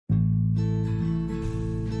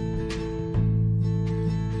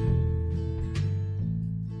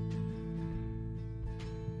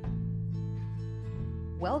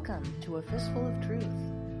Welcome to A Fistful of Truth.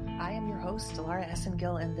 I am your host, Delara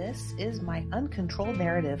Essengill, and this is my Uncontrolled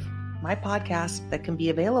Narrative, my podcast that can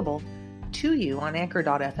be available to you on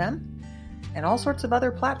Anchor.fm and all sorts of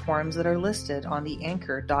other platforms that are listed on the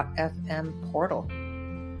Anchor.fm portal.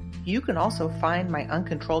 You can also find my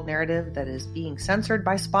Uncontrolled Narrative that is being censored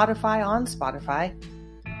by Spotify on Spotify.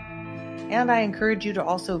 And I encourage you to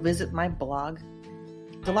also visit my blog.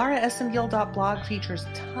 DelaraEssengill.blog features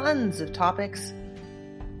tons of topics.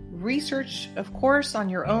 Research, of course, on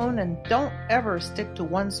your own, and don't ever stick to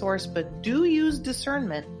one source, but do use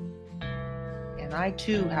discernment. And I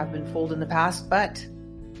too have been fooled in the past, but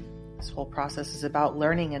this whole process is about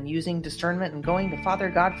learning and using discernment and going to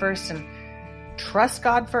Father God first and trust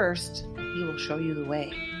God first. He will show you the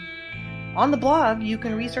way. On the blog, you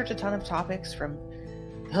can research a ton of topics from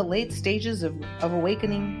the late stages of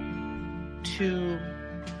awakening to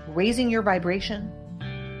raising your vibration,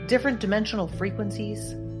 different dimensional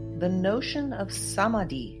frequencies, the notion of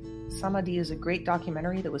samadhi. Samadhi is a great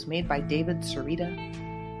documentary that was made by David Sarita.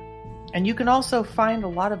 And you can also find a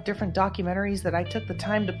lot of different documentaries that I took the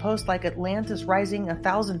time to post, like Atlantis Rising,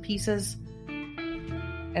 1,000 Pieces,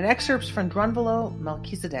 and excerpts from Drunvalo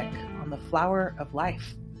Melchizedek on the Flower of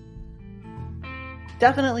Life.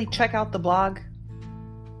 Definitely check out the blog.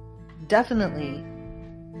 Definitely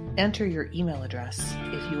enter your email address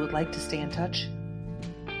if you would like to stay in touch,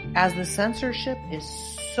 as the censorship is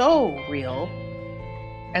so real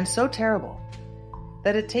and so terrible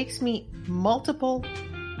that it takes me multiple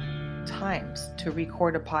times to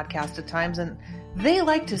record a podcast at times, and they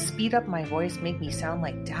like to speed up my voice, make me sound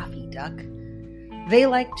like Daffy Duck. They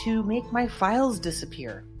like to make my files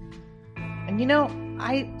disappear. And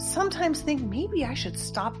I sometimes think maybe I should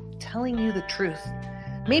stop telling you the truth.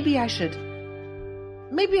 Maybe I shouldn't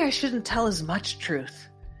tell as much truth.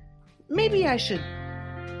 Maybe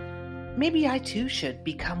I too should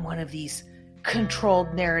become one of these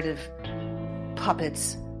controlled narrative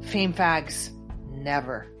puppets, fame fags.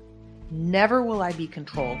 Never. Never will I be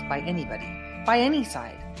controlled by anybody, by any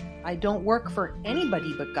side. I don't work for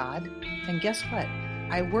anybody but God. And guess what?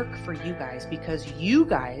 I work for you guys because you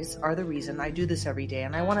guys are the reason I do this every day.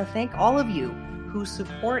 And I want to thank all of you who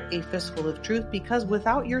support A Fistful of Truth, because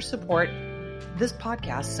without your support, this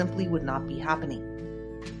podcast simply would not be happening.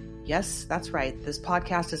 Yes, that's right. This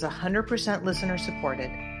podcast is 100% listener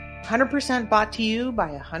supported, 100% brought to you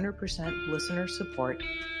by 100% listener support.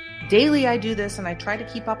 Daily I do this, and I try to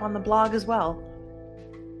keep up on the blog as well.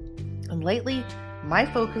 And lately, my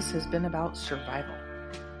focus has been about survival,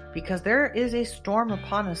 because there is a storm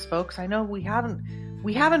upon us, folks. I know we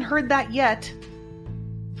haven't heard that yet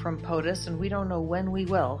from Potus, and we don't know when we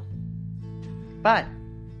will. But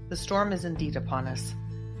the storm is indeed upon us.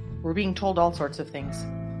 We're being told all sorts of things.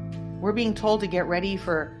 We're being told to get ready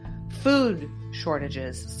for food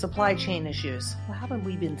shortages, supply chain issues. Well, haven't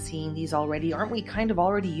we been seeing these already? Aren't we kind of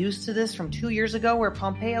already used to this from 2 years ago, where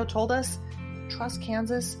Pompeo told us, trust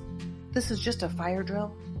Kansas, this is just a fire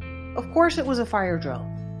drill? Of course it was a fire drill.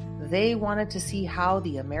 They wanted to see how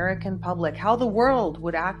the American public, how the world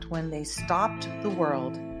would act when they stopped the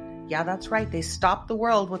world. Yeah, that's right. They stopped the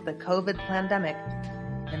world with the COVID pandemic.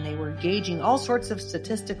 And they were gauging all sorts of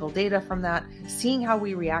statistical data from that, seeing how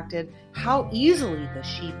we reacted, how easily the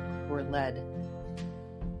sheep were led.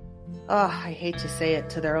 I hate to say it,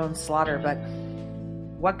 to their own slaughter, but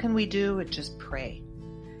what can we do? Just pray.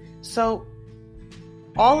 So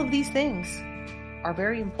all of these things are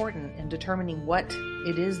very important in determining what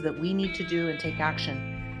it is that we need to do and take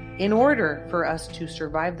action in order for us to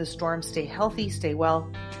survive the storm, stay healthy, stay well,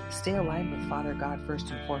 stay aligned with Father God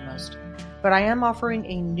first and foremost. But I am offering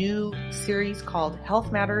a new series called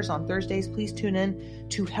Health Matters on Thursdays. Please tune in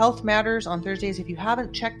to Health Matters on Thursdays. If you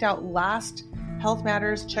haven't checked out last Health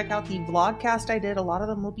Matters, check out the vlogcast I did. A lot of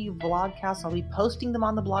them will be vlogcasts. I'll be posting them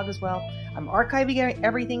on the blog as well. I'm archiving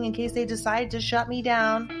everything in case they decide to shut me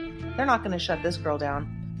down. They're not going to shut this girl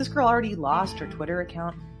down. This girl already lost her Twitter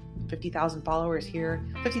account. 50,000 followers here,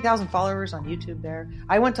 50,000 followers on YouTube there.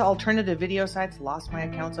 I went to alternative video sites, lost my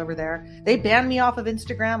accounts over there. They banned me off of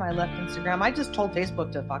Instagram. I left Instagram. I just told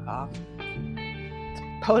Facebook to fuck off.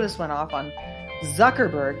 Potus went off on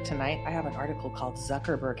Zuckerberg tonight. I have an article called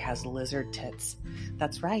Zuckerberg Has Lizard Tits.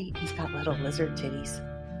 That's right. He's got little lizard titties.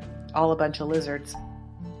 All a bunch of lizards.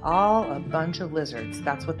 All a bunch of lizards.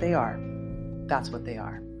 That's what they are. That's what they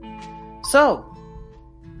are. So,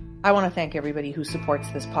 I want to thank everybody who supports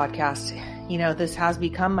this podcast. This has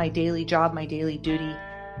become my daily job, my daily duty.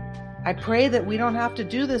 I pray that we don't have to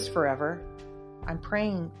do this forever. I'm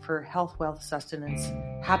praying for health, wealth, sustenance,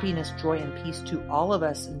 happiness, joy, and peace to all of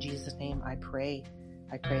us. In Jesus' name, I pray.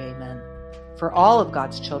 Amen. For all of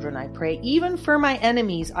God's children, I pray. Even for my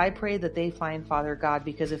enemies, I pray that they find Father God,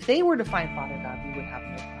 because if they were to find Father God, we would have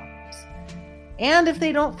no problems. And if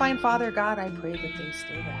they don't find Father God, I pray that they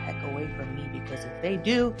stay the heck away from me, because if they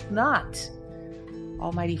do not,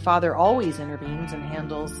 Almighty Father always intervenes and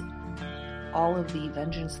handles all of the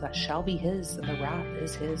vengeance that shall be his, and the wrath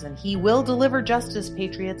is his, and he will deliver justice,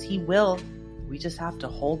 patriots. He will. We just have to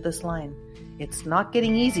hold this line. It's not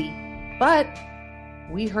getting easy, but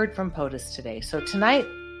we heard from Potus today. So tonight,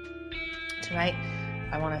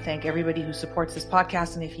 I want to thank everybody who supports this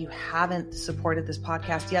podcast. And if you haven't supported this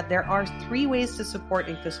podcast yet, there are 3 ways to support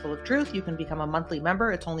A Fistful of Truth. You can become a monthly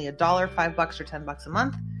member. It's only $1, $5, or $10 a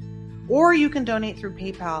month. Or you can donate through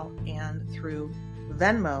PayPal and through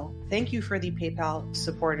Venmo. Thank you for the PayPal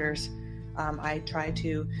supporters. I try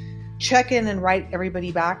to check in and write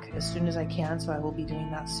everybody back as soon as I can, so I will be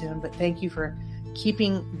doing that soon. But thank you for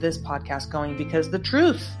keeping this podcast going, because the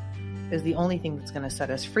truth is the only thing that's going to set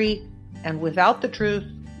us free. And without the truth,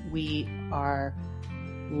 we are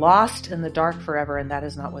lost in the dark forever, and that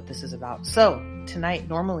is not what this is about. So tonight,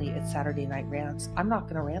 normally it's Saturday Night Rants. I'm not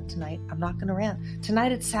going to rant tonight. I'm not going to rant.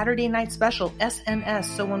 Tonight it's Saturday Night Special, SNS.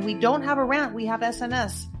 So when we don't have a rant, we have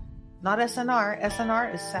SNS, not SNR.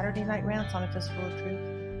 SNR is Saturday Night Rants on A Fistful of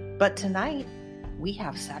Truth. But tonight we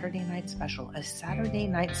have Saturday Night Special, a Saturday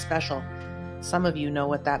Night Special. Some of you know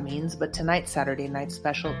what that means, but tonight's Saturday Night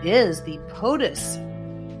Special is the Potus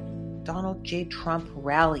Donald J. Trump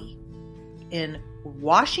rally in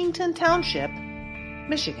Washington Township,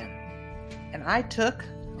 Michigan. And I took,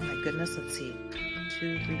 oh my goodness, let's see,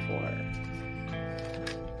 2, 3, 4.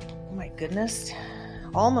 Oh my goodness,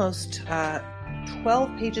 almost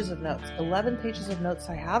 12 pages of notes, 11 pages of notes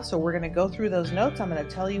I have. So we're going to go through those notes. I'm going to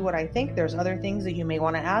tell you what I think. There's other things that you may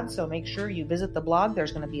want to add, so make sure you visit the blog.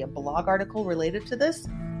 There's going to be a blog article related to this.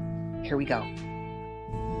 Here we go.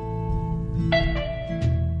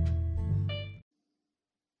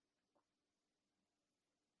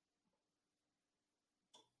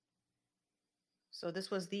 So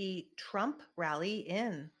this was the Trump rally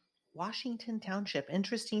in Washington Township.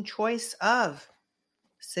 Interesting choice of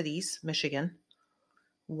cities, Michigan.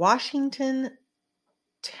 Washington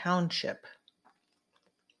Township.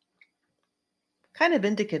 Kind of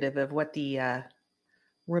indicative of what the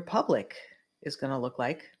republic is going to look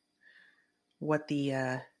like. What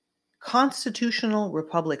the constitutional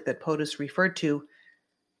republic that POTUS referred to,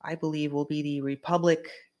 I believe, will be the Republic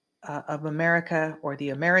of America, or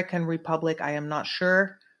the American Republic. I am not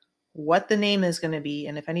sure what the name is going to be.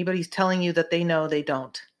 And if anybody's telling you that they know, they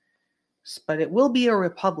don't. But it will be a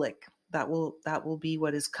republic. That will be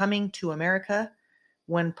what is coming to America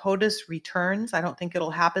when POTUS returns. I don't think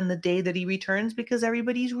it'll happen the day that he returns, because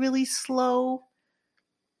everybody's really slow.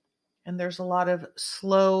 And there's a lot of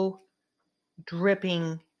slow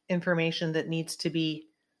dripping information that needs to be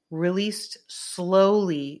released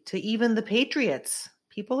slowly to even the patriots.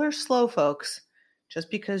 People are slow, folks.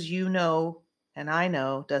 Just because you know and I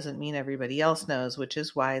know doesn't mean everybody else knows, which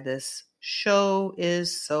is why this show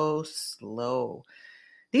is so slow.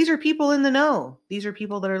 These are people in the know. These are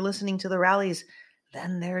people that are listening to the rallies.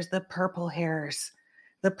 Then there's the purple hairs.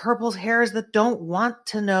 The purple hairs that don't want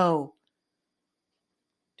to know.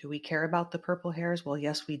 Do we care about the purple hairs? Well,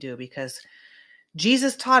 yes, we do, because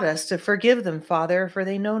Jesus taught us to forgive them, Father, for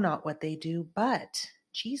they know not what they do. But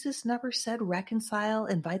Jesus never said reconcile,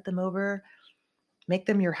 invite them over, make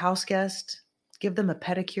them your house guest, give them a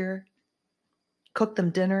pedicure, cook them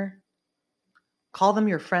dinner, call them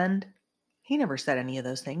your friend. He never said any of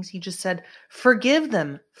those things. He just said, forgive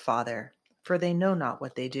them, Father, for they know not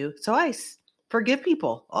what they do. So I forgive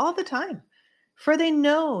people all the time, for they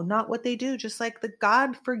know not what they do, just like the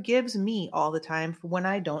God forgives me all the time for when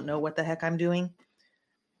I don't know what the heck I'm doing.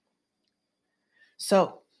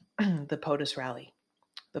 So the POTUS rally.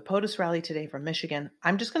 The POTUS rally today from Michigan.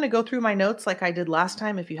 I'm just going to go through my notes like I did last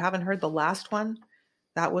time. If you haven't heard the last one,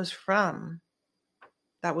 that was from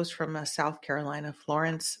South Carolina,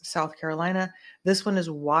 Florence, South Carolina. This one is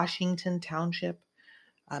Washington Township,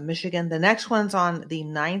 Michigan. The next one's on the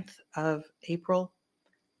 9th of April,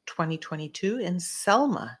 2022 in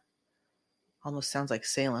Selma. Almost sounds like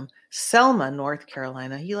Salem. Selma, North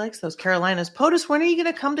Carolina. He likes those Carolinas. POTUS, when are you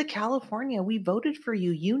going to come to California? We voted for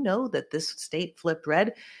you. You know that this state flipped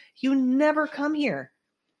red. You never come here.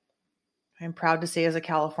 I'm proud to say as a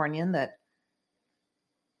Californian that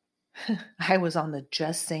I was on the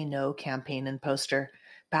Just Say No campaign and poster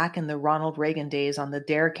back in the Ronald Reagan days on the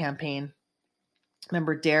DARE campaign.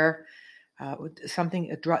 Remember DARE?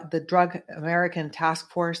 The Drug American Task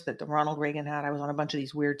Force that Ronald Reagan had. I was on a bunch of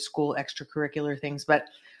these weird school extracurricular things, but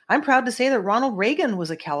I'm proud to say that Ronald Reagan was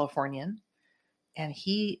a Californian. and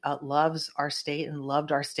he loves our state and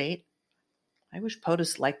loved our state. I wish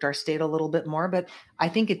POTUS liked our state a little bit more, but I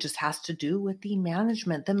think it just has to do with the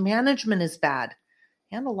management. The management is bad,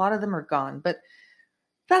 and a lot of them are gone. But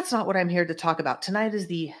that's not what I'm here to talk about. Tonight is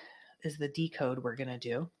the decode we're going to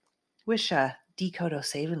do. Wish Decode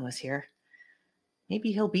O'Savin was here.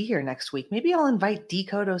 Maybe he'll be here next week. Maybe I'll invite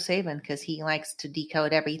Decode O'Savin because he likes to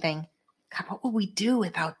decode everything. God, what would we do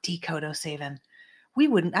without Decode O'Savin? I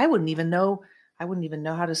wouldn't even know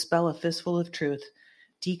how to spell a fistful of truth.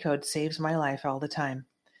 Decode saves my life all the time.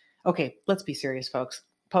 Okay, let's be serious, folks.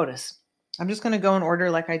 POTUS. I'm just going to go in order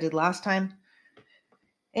like I did last time.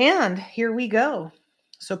 And here we go.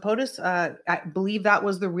 So POTUS, I believe that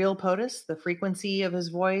was the real POTUS, the frequency of his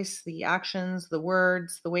voice, the actions, the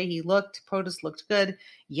words, the way he looked. POTUS looked good.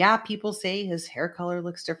 Yeah, people say his hair color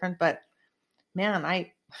looks different, but man,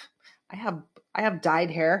 I have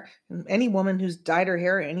dyed hair. Any woman who's dyed her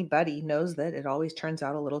hair, anybody knows that it always turns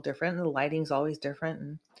out a little different, and the lighting's always different.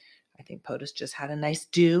 And I think POTUS just had a nice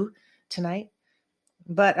do tonight.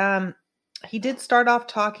 But he did start off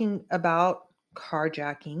talking about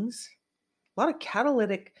carjackings. A lot of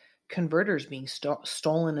catalytic converters being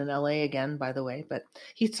stolen in LA again, by the way. But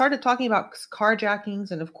he started talking about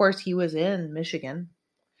carjackings, and of course he was in Michigan,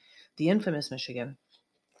 the infamous Michigan.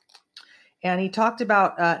 And he talked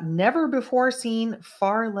about never before seen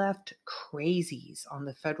far left crazies on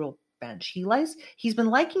the federal bench. He's been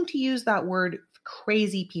liking to use that word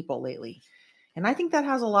crazy people lately. And I think that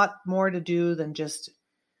has a lot more to do than just,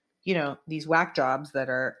 these whack jobs that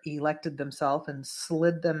are elected themselves and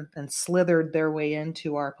slithered their way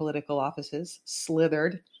into our political offices.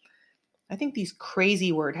 Slithered. I think these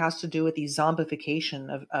crazy word has to do with the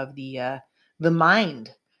zombification of the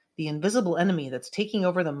mind, the invisible enemy that's taking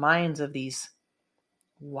over the minds of these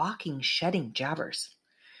walking, shedding jabbers.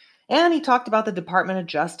 And he talked about the Department of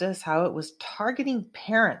Justice, how it was targeting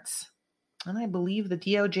parents. And I believe the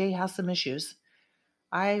DOJ has some issues.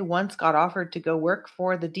 I once got offered to go work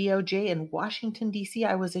for the DOJ in Washington, D.C.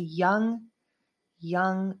 I was a young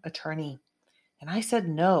attorney. And I said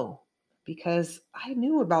no, because I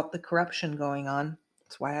knew about the corruption going on.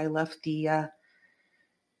 That's why I left the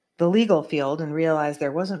legal field and realized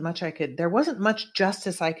there wasn't much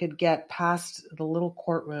justice I could get past the little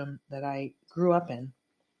courtroom that I grew up in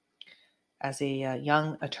as a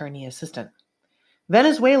young attorney assistant.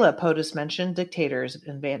 Venezuela, POTUS mentioned dictators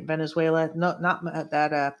in Venezuela. Not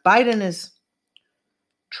that Biden is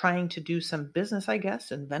trying to do some business, I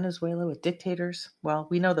guess, in Venezuela with dictators. Well,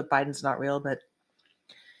 we know that Biden's not real,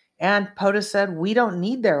 and POTUS said, we don't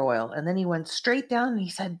need their oil. And then he went straight down and he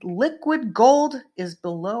said, liquid gold is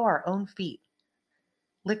below our own feet.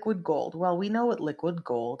 Liquid gold. Well, we know what liquid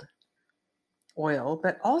gold, oil,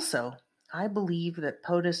 but also I believe that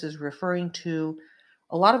POTUS is referring to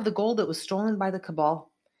a lot of the gold that was stolen by the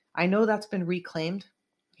cabal. I know that's been reclaimed.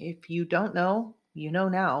 If you don't know, you know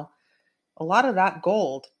now. A lot of that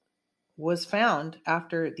gold was found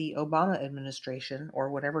after the Obama administration,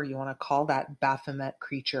 or whatever you want to call that Baphomet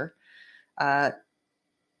creature,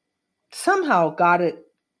 somehow got it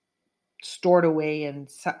stored away in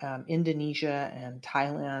Indonesia and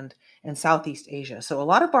Thailand and Southeast Asia. So a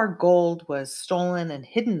lot of our gold was stolen and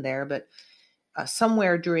hidden there, but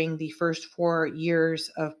somewhere during the first 4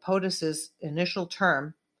 years of POTUS's initial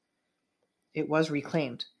term, it was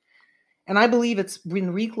reclaimed. And I believe it's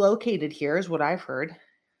been relocated here, is what I've heard.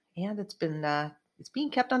 And it's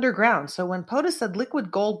being kept underground. So when POTUS said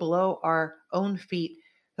liquid gold below our own feet,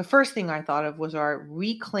 the first thing I thought of was our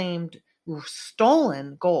reclaimed,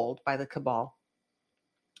 stolen gold by the cabal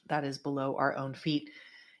that is below our own feet.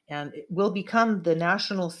 And it will become the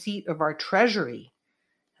national seat of our treasury.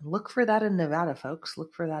 And look for that in Nevada, folks.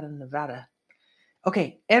 Look for that in Nevada.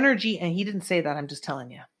 Okay, energy, and he didn't say that, I'm just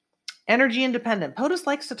telling you. Energy independent. POTUS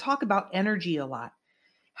likes to talk about energy a lot.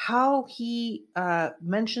 How he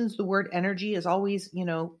mentions the word energy is always,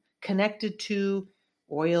 connected to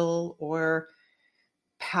oil or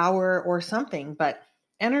power or something. But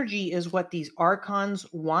energy is what these archons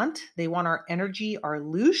want. They want our energy, our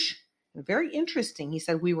loosh. Very interesting. He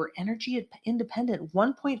said we were energy independent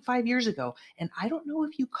 1.5 years ago. And I don't know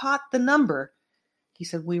if you caught the number. He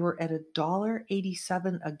said we were at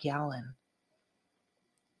 $1.87 a gallon.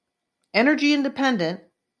 Energy independent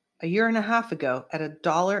a year and a half ago at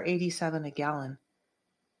 $1.87 a gallon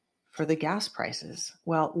for the gas prices.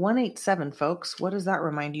 Well, 187, folks. What does that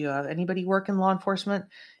remind you of? Anybody work in law enforcement?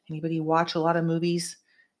 Anybody watch a lot of movies?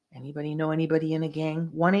 Anybody know anybody in a gang?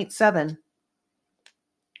 187.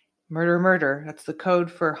 Murder. That's the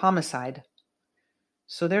code for homicide.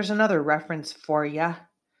 So there's another reference for ya.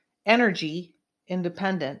 Energy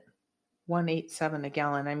independent. 187 a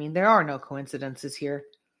gallon. I mean, there are no coincidences here.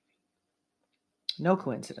 No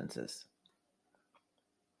coincidences.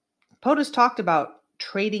 Potus talked about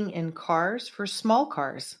trading in cars for small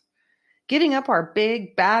cars, giving up our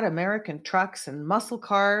big, bad American trucks and muscle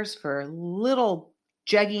cars for little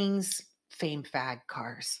jeggings, fame fag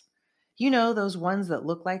cars. You know, those ones that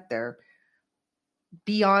look like they're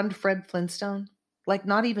beyond Fred Flintstone. Like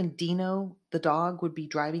not even Dino, the dog, would be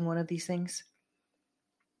driving one of these things.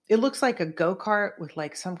 It looks like a go-kart with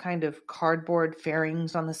like some kind of cardboard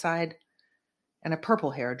fairings on the side and a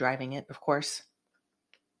purple hair driving it, of course.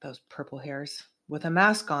 Those purple hairs with a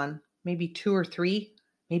mask on, maybe 2 or 3,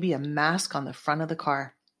 maybe a mask on the front of the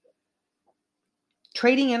car.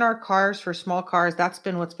 Trading in our cars for small cars, that's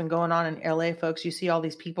been what's been going on in LA, folks. You see all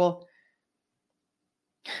these people.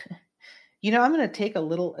 You know, I'm going to take a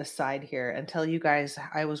little aside here and tell you guys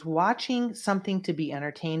I was watching something to be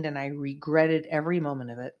entertained and I regretted every moment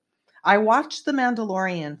of it. I watched The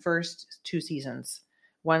Mandalorian first 2 seasons,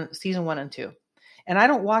 season 1 and 2. And I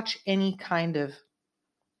don't watch any kind of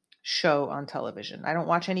show on television. I don't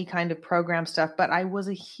watch any kind of program stuff, but I was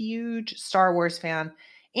a huge Star Wars fan.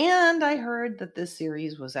 And I heard that this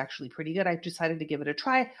series was actually pretty good. I decided to give it a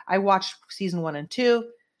try. I watched season 1 and 2.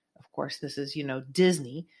 Of course, this is,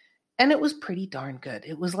 Disney. And it was pretty darn good.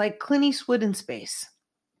 It was like Clint Eastwood in space.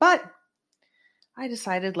 But I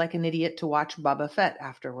decided, like an idiot, to watch Boba Fett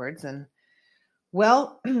afterwards. And,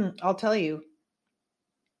 well, I'll tell you,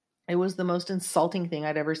 it was the most insulting thing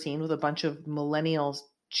I'd ever seen, with a bunch of millennials,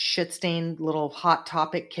 shit-stained little Hot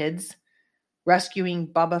Topic kids rescuing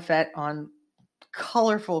Boba Fett on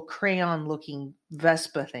colorful crayon-looking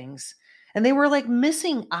Vespa things. And they were like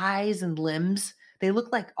missing eyes and limbs. They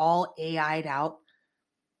looked like all AI'd out.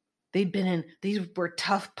 These were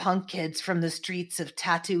tough punk kids from the streets of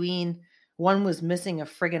Tatooine. One was missing a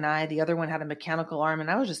friggin' eye. The other one had a mechanical arm. And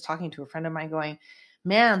I was just talking to a friend of mine going,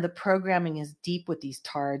 man, the programming is deep with these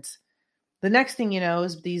tards. The next thing you know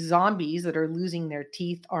is these zombies that are losing their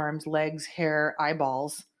teeth, arms, legs, hair,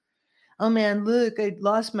 eyeballs. Oh man, look, I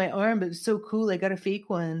lost my arm, but it's so cool. I got a fake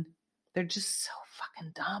one. They're just so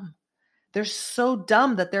fucking dumb. They're so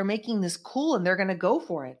dumb that they're making this cool and they're going to go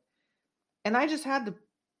for it. And I just had to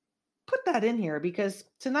put that in here because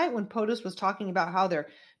tonight when Potus was talking about how they're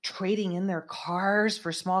trading in their cars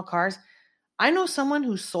for small cars, I know someone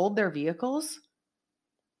who sold their vehicles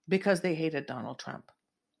because they hated Donald Trump.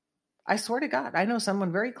 I swear to God, I know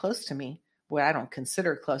someone very close to me, what I don't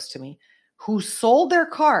consider close to me, who sold their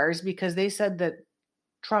cars because they said that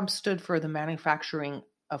Trump stood for the manufacturing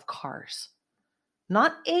of cars.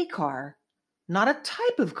 Not a car, not a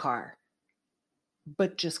type of car,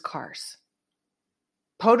 but just cars.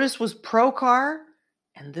 Potus was pro-car,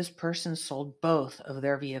 and this person sold both of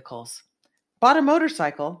their vehicles. Bought a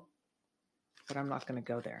motorcycle, but I'm not going to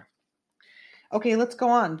go there. Okay, let's go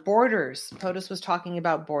on. Borders. Potus was talking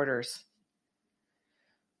about borders.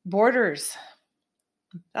 Borders.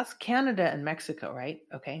 That's Canada and Mexico, right?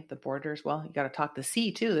 Okay, the borders. Well, you got to talk the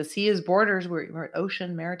sea, too. The sea is borders. We're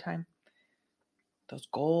ocean, maritime. Those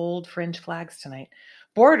gold fringe flags tonight.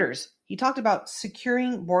 Borders. He talked about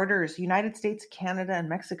securing borders, United States, Canada, and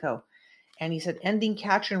Mexico. And he said ending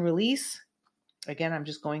catch and release. Again, I'm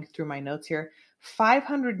just going through my notes here.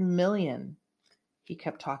 500 million he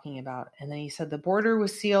kept talking about. And then he said the border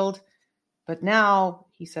was sealed. But now,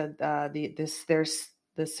 he said, there's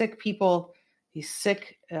the sick people, these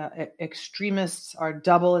sick extremists are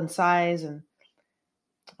double in size. And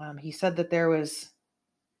he said that there was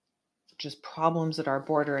just problems at our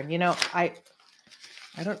border. And,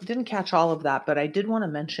 I didn't catch all of that, but I did want to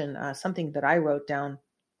mention something that I wrote down.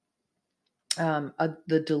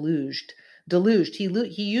 The deluged.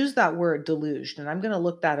 He used that word deluged, and I'm going to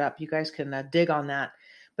look that up. You guys can dig on that.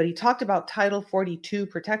 But he talked about Title 42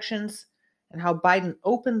 protections and how Biden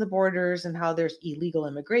opened the borders and how there's illegal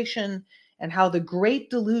immigration and how the Great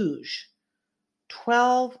Deluge,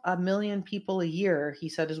 12 million people a year, he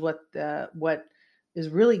said, is what is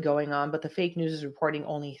really going on. But the fake news is reporting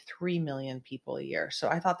only 3 million people a year. So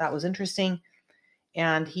I thought that was interesting.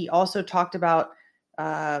 And he also talked about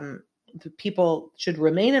the people should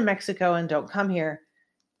remain in Mexico and don't come here.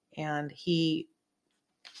 And I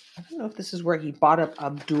don't know if this is where he brought up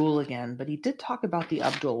Abdul again, but he did talk about the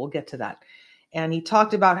Abdul. We'll get to that. And he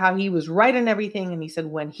talked about how he was right in everything. And he said,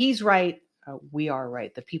 when he's right, we are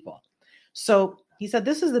right, the people. So he said,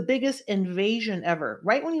 this is the biggest invasion ever.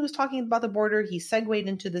 Right when he was talking about the border, he segued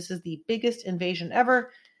into this is the biggest invasion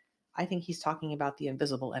ever. I think he's talking about the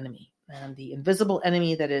invisible enemy, and the invisible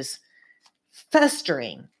enemy that is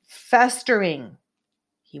festering.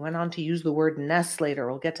 He went on to use the word nest later.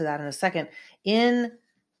 We'll get to that in a second. In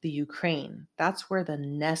the Ukraine. That's where the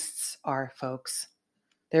nests are, folks.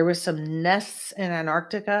 There was some nests in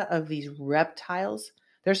Antarctica of these reptiles.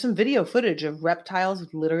 There's some video footage of reptiles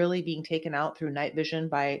literally being taken out through night vision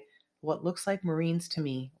by what looks like Marines to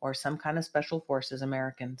me, or some kind of special forces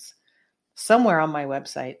Americans. Somewhere on my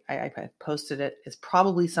website, I posted it. It's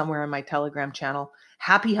probably somewhere in my Telegram channel.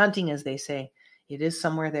 Happy hunting, as they say. It is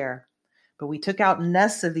somewhere there. But we took out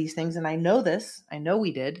nests of these things, and I know this. I know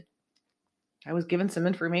we did. I was given some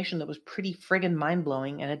information that was pretty friggin'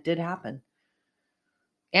 mind-blowing, and it did happen.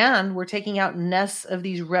 And we're taking out nests of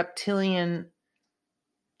these reptilian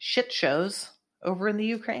shit shows over in the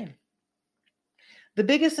Ukraine. The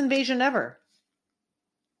biggest invasion ever.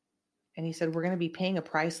 And he said, we're going to be paying a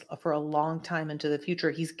price for a long time into the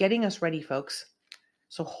future. He's getting us ready, folks.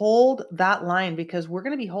 So hold that line, because we're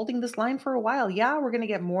going to be holding this line for a while. Yeah, we're going to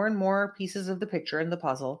get more and more pieces of the picture in the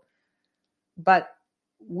puzzle, but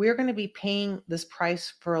we're going to be paying this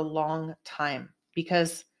price for a long time,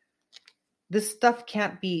 because this stuff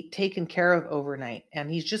can't be taken care of overnight.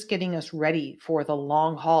 And he's just getting us ready for the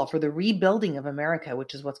long haul, for the rebuilding of America,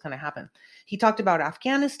 which is what's going to happen. He talked about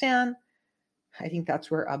Afghanistan. I think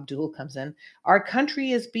that's where Abdul comes in. Our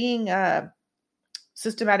country is being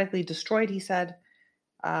systematically destroyed, he said.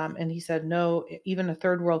 And he said, no, even a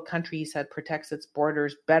third world country, he said, protects its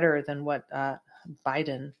borders better than what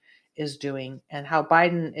Biden is doing, and how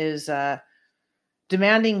Biden is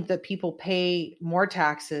demanding that people pay more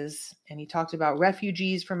taxes. And he talked about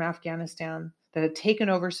refugees from Afghanistan that had taken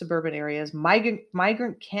over suburban areas,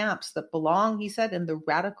 migrant camps that belong, he said, in the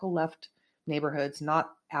radical left neighborhoods,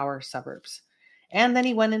 not our suburbs. And then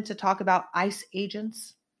he went in to talk about ICE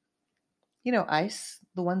agents. You know, ICE,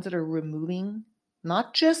 the ones that are removing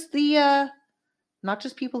not just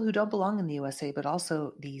people who don't belong in the USA, but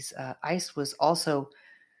also these ICE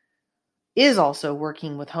is also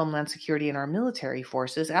working with Homeland Security and our military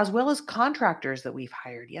forces, as well as contractors that we've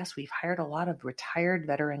hired. Yes, we've hired a lot of retired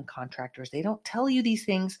veteran contractors. They don't tell you these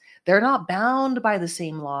things. They're not bound by the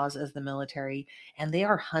same laws as the military, and they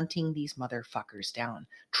are hunting these motherfuckers down.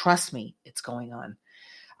 Trust me, it's going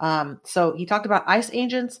on. So he talked about ICE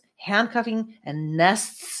agents, handcuffing, and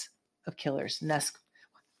nests of killers.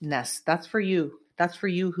 Nests. That's for you. That's for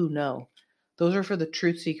you who know. Those are for the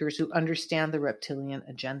truth seekers who understand the reptilian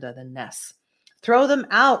agenda, the nests. Throw them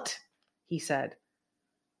out, he said.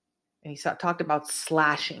 And he talked about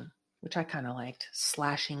slashing, which I kind of liked.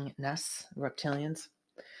 Slashing nests, reptilians.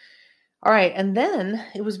 All right. And then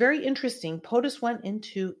it was very interesting. Potus went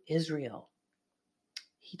into Israel.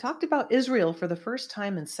 He talked about Israel for the first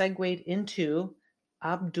time and segued into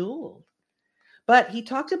Abdul. But he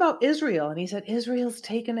talked about Israel, and he said, Israel's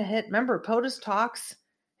taken a hit. Remember, Potus talks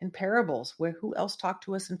in parables. Who else talked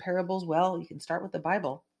to us in parables? Well, you can start with the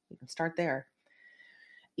Bible. You can start there.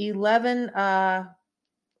 11.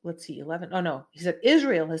 He said,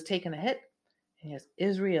 Israel has taken a hit. And yes,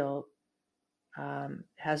 Israel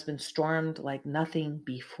has been stormed like nothing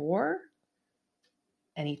before.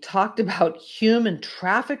 And he talked about human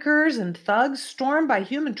traffickers and thugs, stormed by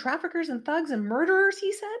human traffickers and thugs and murderers,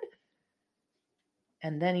 he said.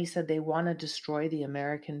 And then he said they want to destroy the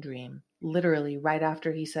American dream. Literally, right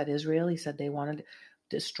after he said Israel, he said they wanted to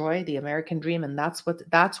destroy the American dream. And that's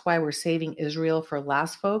why we're saving Israel for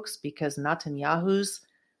last, folks, because Netanyahu's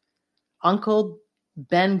uncle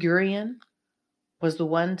Ben Gurion was the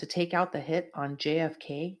one to take out the hit on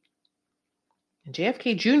JFK. And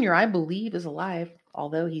JFK Jr., I believe, is alive,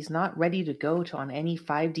 although he's not ready to go on any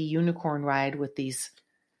 5D unicorn ride with these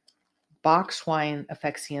boxwine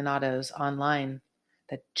aficionados online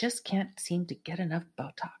that just can't seem to get enough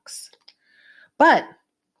Botox. But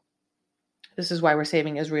this is why we're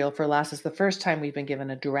saving Israel for last. It's the first time we've been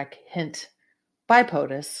given a direct hint by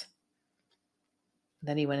POTUS.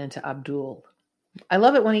 Then he went into Abdul. I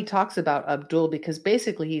love it when he talks about Abdul, because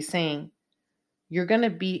basically he's saying you're going to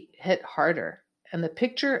be hit harder. And the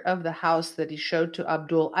picture of the house that he showed to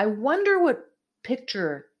Abdul, I wonder what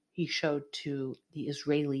picture he showed to the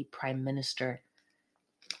Israeli Prime Minister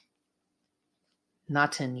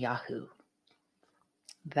Netanyahu.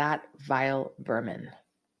 That vile vermin.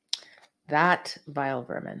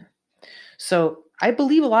 So I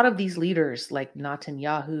believe a lot of these leaders, like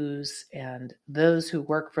Netanyahu's and those who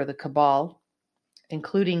work for the cabal,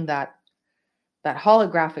 including that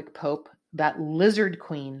holographic pope, that lizard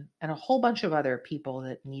queen, and a whole bunch of other people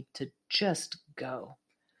that need to just go,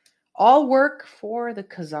 all work for the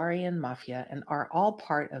Khazarian mafia and are all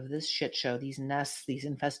part of this shit show, these nests, these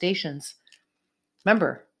infestations.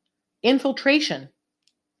 Remember, infiltration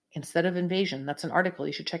instead of invasion. That's an article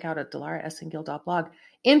you should check out at DelaraEssengil.blog.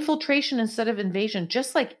 Infiltration instead of invasion,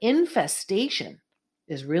 just like infestation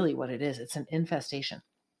is really what it is. It's an infestation.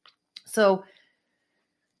 So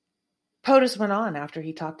Potus went on after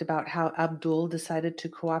he talked about how Abdul decided to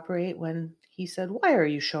cooperate when he said, "Why are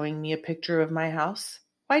you showing me a picture of my house?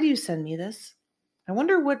 Why do you send me this?" I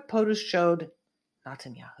wonder what Potus showed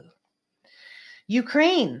Netanyahu.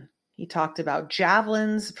 Ukraine. He talked about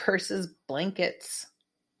javelins versus blankets.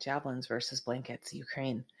 Javelins versus blankets,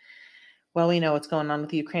 Ukraine. Well, we know what's going on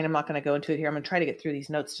with Ukraine. I'm not going to go into it here. I'm going to try to get through these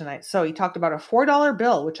notes tonight. So he talked about a $4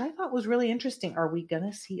 bill, which I thought was really interesting. Are we going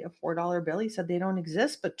to see a $4 bill? He said they don't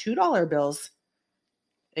exist, but $2 bills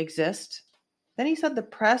exist. Then he said the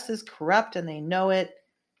press is corrupt and they know it.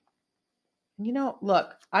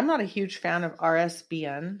 Look, I'm not a huge fan of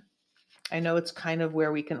RSBN. I know it's kind of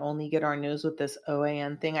where we can only get our news with this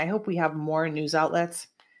OAN thing. I hope we have more news outlets.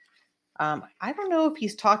 I don't know if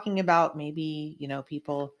he's talking about maybe,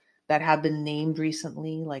 people that have been named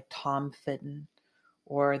recently, like Tom Fitton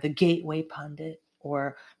or the Gateway Pundit,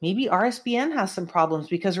 or maybe RSBN has some problems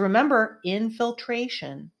because remember,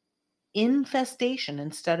 infestation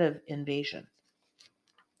instead of invasion.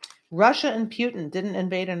 Russia and Putin didn't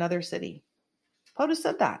invade another city. POTUS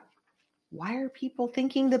said that. Why are people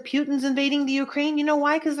thinking that Putin's invading the Ukraine? You know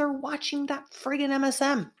why? Because they're watching that friggin'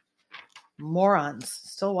 MSM. Morons.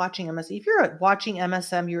 Still watching MSM. If you're watching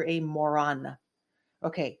MSM, you're a moron.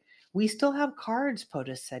 Okay. We still have cards,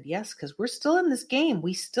 POTUS said. Yes, because we're still in this game.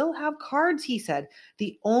 We still have cards, he said.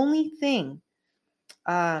 The only thing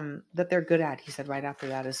that they're good at, he said right after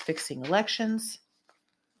that, is fixing elections.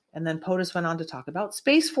 And then POTUS went on to talk about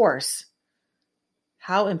Space Force.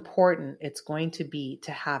 How important it's going to be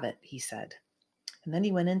to have it, he said. And then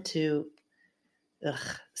he went into,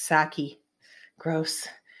 Saki, gross.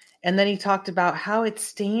 And then he talked about how it's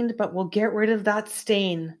stained, but we'll get rid of that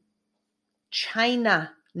stain.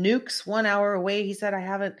 China, nukes 1 hour away. He said,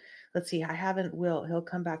 he'll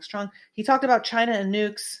come back strong. He talked about China and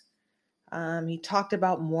nukes. He talked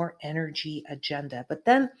about more energy agenda. But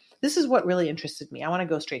then this is what really interested me. I want to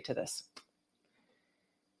go straight to this.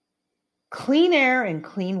 Clean air and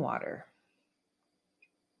clean water.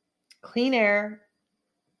 Clean air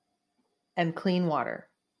and clean water.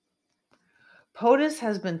 POTUS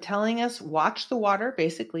has been telling us, watch the water,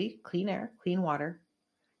 basically, clean air, clean water.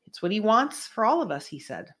 It's what he wants for all of us, he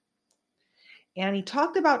said. And he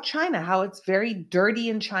talked about China, how it's very dirty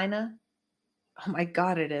in China. Oh my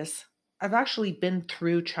God, it is. I've actually been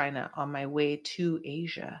through China on my way to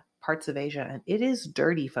Asia, parts of Asia, and it is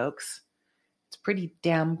dirty, folks. It's pretty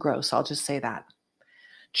damn gross, I'll just say that.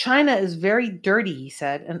 China is very dirty, he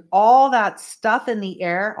said, and all that stuff in the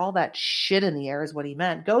air, all that shit in the air is what he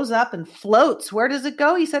meant, goes up and floats. Where does it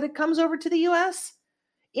go? He said it comes over to the US.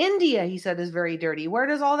 India, he said, is very dirty. Where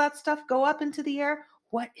does all that stuff go up into the air?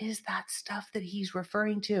 What is that stuff that he's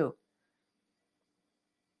referring to?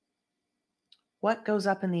 What goes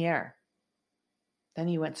up in the air? Then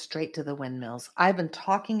he went straight to the windmills. I've been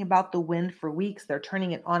talking about the wind for weeks. They're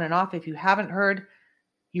turning it on and off. If you haven't heard,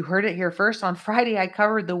 you heard it here first. On Friday, I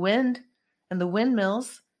covered the wind and the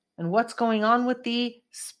windmills and what's going on with the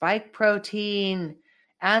spike protein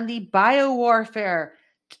and the biowarfare.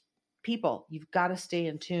 People, you've got to stay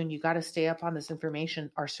in tune. You've got to stay up on this information.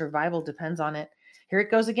 Our survival depends on it. Here it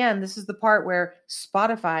goes again. This is the part where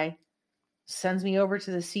Spotify sends me over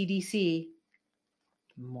to the CDC.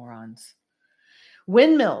 Morons.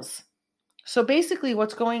 Windmills. So basically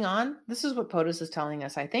what's going on, this is what POTUS is telling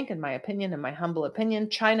us, I think, in my opinion, in my humble opinion,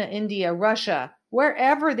 China, India, Russia,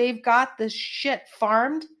 wherever they've got this shit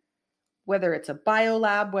farmed, whether it's a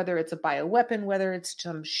biolab, whether it's a bioweapon, whether it's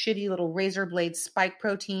some shitty little razor blade spike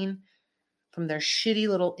protein from their shitty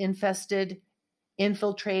little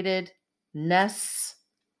infiltrated nests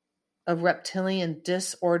of reptilian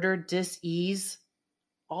disorder, dis-ease,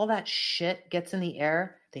 all that shit gets in the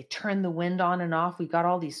air. They turn the wind on and off. We got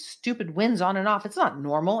all these stupid winds on and off. It's not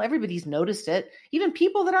normal. Everybody's noticed it. Even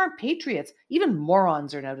people that aren't patriots, even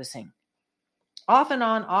morons are noticing. Off and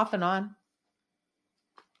on, off and on.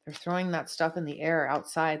 They're throwing that stuff in the air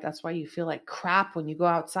outside. That's why you feel like crap when you go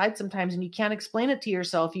outside sometimes and you can't explain it to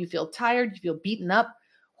yourself. You feel tired. You feel beaten up.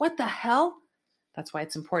 What the hell? That's why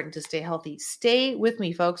it's important to stay healthy. Stay with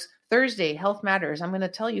me, folks. Thursday, Health Matters. I'm going to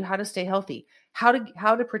tell you how to stay healthy, how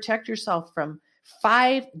to protect yourself from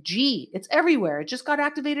 5G. It's everywhere. It just got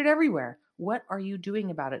activated everywhere. What are you doing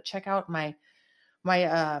about it? Check out my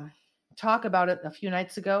talk about it a few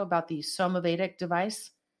nights ago about the Somavedic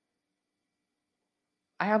device.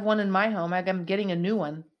 I have one in my home. I'm getting a new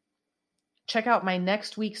one. Check out my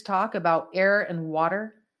next week's talk about air and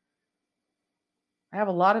water. I have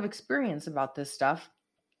a lot of experience about this stuff.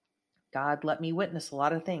 God let me witness a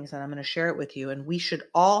lot of things, and I'm going to share it with you. And we should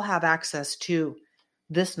all have access to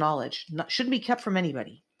this knowledge. Shouldn't be kept from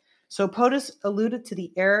anybody. So Potus alluded to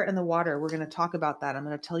the air and the water. We're going to talk about that. I'm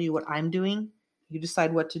going to tell you what I'm doing. You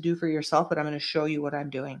decide what to do for yourself, but I'm going to show you what I'm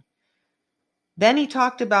doing. Then he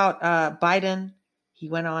talked about Biden. He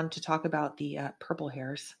went on to talk about the purple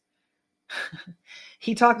hairs.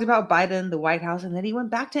 He talked about Biden, the White House, and then he went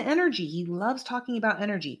back to energy. He loves talking about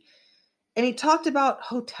energy. And he talked about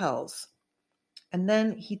hotels. And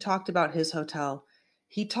then he talked about his hotel.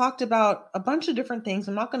 He talked about a bunch of different things.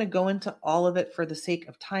 I'm not going to go into all of it for the sake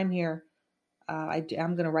of time here. I'm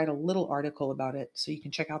going to write a little article about it, so you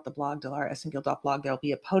can check out the blog, DelarAssengill.blog. There'll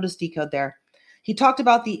be a Potus Decode there. He talked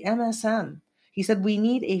about the MSM. He said, we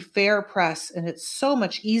need a fair press, and it's so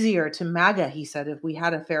much easier to MAGA, he said, if we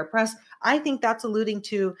had a fair press. I think that's alluding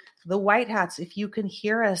to the white hats. If you can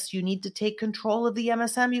hear us, you need to take control of the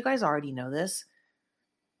MSM. You guys already know this.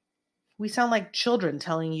 We sound like children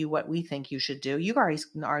telling you what we think you should do. You guys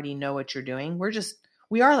already know what you're doing.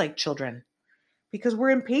 We are like children because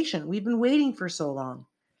we're impatient. We've been waiting for so long.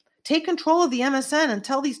 Take control of the MSN and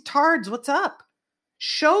tell these tards what's up.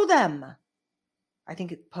 Show them. I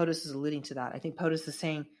think Potus is alluding to that. I think Potus is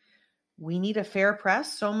saying, we need a fair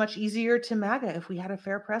press. So much easier to MAGA if we had a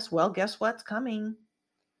fair press. Well, guess what's coming?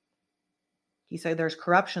 He said there's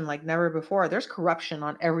corruption like never before. There's corruption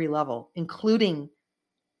on every level, including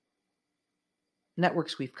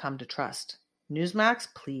networks we've come to trust. Newsmax,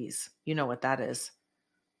 please. You know what that is.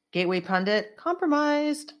 Gateway Pundit,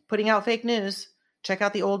 compromised, putting out fake news. Check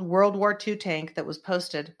out the old World War II tank that was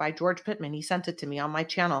posted by George Pittman. He sent it to me on my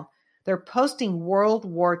channel. They're posting World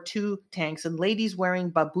War II tanks and ladies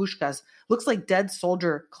wearing babushkas. Looks like dead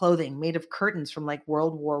soldier clothing made of curtains from like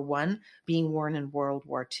World War I being worn in World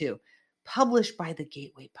War II. Published by the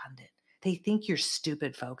Gateway Pundit. They think you're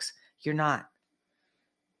stupid, folks. You're not.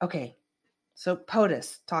 Okay. So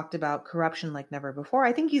Potus talked about corruption like never before.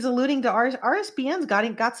 I think he's alluding to RSBN's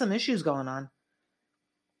got some issues going on.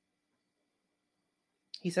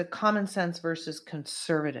 He said common sense versus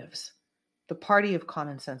conservatives. The party of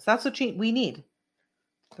common sense. That's what we need.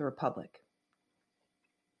 The Republic.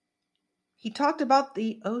 He talked about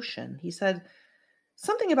the ocean. He said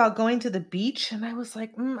something about going to the beach. And I was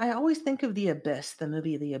like, I always think of The Abyss, the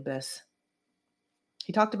movie The Abyss.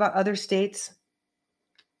 He talked about other states.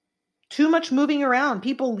 Too much moving around.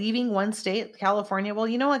 People leaving one state, California. Well,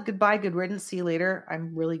 you know what? Goodbye, good riddance. See you later.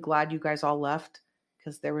 I'm really glad you guys all left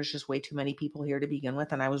because there was just way too many people here to begin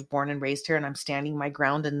with. And I was born and raised here and I'm standing my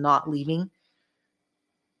ground and not leaving.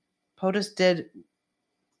 POTUS did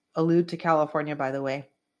allude to California, by the way.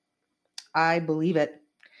 I believe it.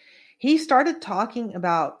 He started talking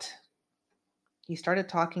about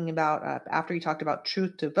after he talked about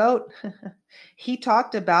truth to vote, he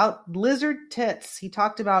talked about lizard tits. He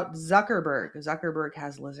talked about Zuckerberg. Zuckerberg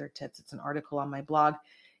has lizard tits. It's an article on my blog.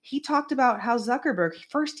 He talked about how Zuckerberg,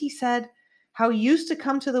 first he said how he used to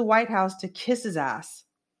come to the White House to kiss his ass.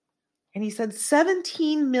 And he said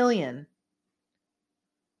 17 million.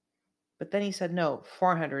 But then he said, no,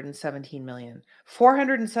 417 million.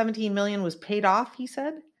 417 million was paid off, he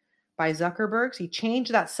said, by Zuckerberg. He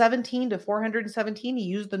changed that 17 to 417. He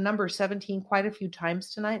used the number 17 quite a few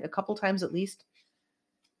times tonight, a couple times at least.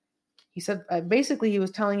 He said, basically, he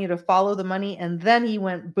was telling you to follow the money, and then he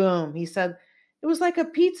went boom. He said, it was like a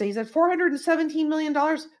pizza. He said, $417 million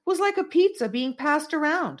was like a pizza being passed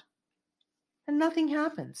around. And nothing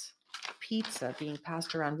happens. Pizza being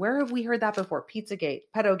passed around. Where have we heard that before? Pizzagate,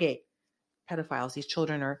 pedogate. Pedophiles.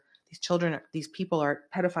 These people are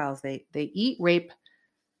pedophiles. They eat, rape,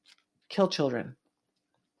 kill children.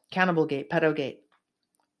 Cannibal gate, pedogate,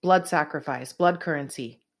 blood sacrifice, blood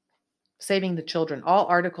currency, saving the children. All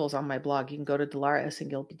articles on my blog. You can go to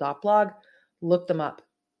DelarAssengill.blog, look them up.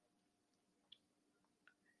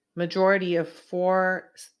 Majority of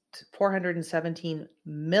 417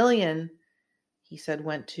 million, he said,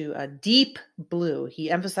 went to a deep blue.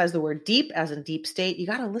 He emphasized the word deep as in deep state. You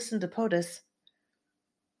got to listen to POTUS.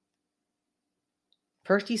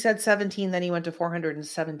 First he said 17, then he went to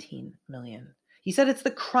 417 million. He said it's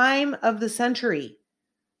the crime of the century.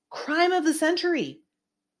 Crime of the century.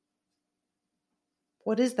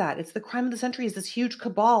 What is that? It's the crime of the century is this huge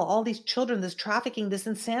cabal, all these children, this trafficking, this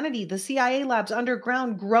insanity, the CIA labs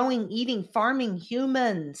underground, growing, eating, farming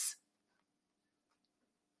humans.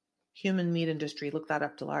 Human meat industry. Look that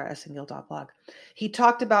up, DelarAssengill.blog. He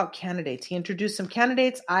talked about candidates. He introduced some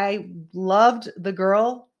candidates. I loved the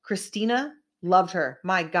girl, Christina. Loved her.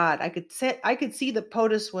 My God, I could see that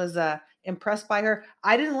POTUS was impressed by her.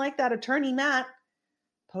 I didn't like that attorney, Matt.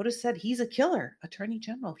 POTUS said he's a killer. Attorney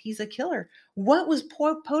General, he's a killer. What was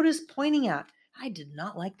POTUS pointing at? I did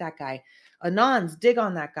not like that guy. Anons, dig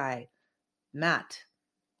on that guy. Matt,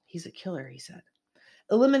 he's a killer, he said.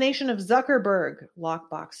 Elimination of Zuckerberg lock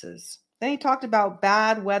boxes. Then he talked about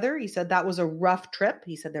bad weather. He said that was a rough trip.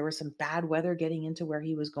 He said there was some bad weather getting into where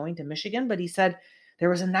he was going to Michigan, but he said there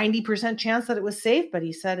was a 90% chance that it was safe, but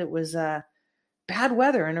he said it was bad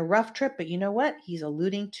weather and a rough trip. But you know what? He's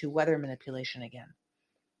alluding to weather manipulation again.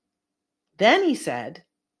 Then he said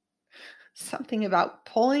something about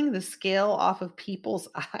pulling the scale off of people's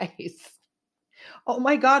eyes. Oh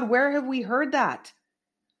my God, where have we heard that?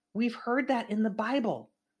 We've heard that in the Bible.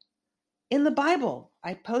 In the Bible.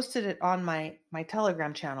 I posted it on my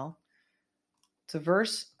Telegram channel. It's a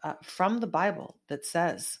verse from the Bible that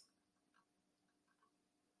says,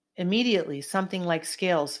 immediately something like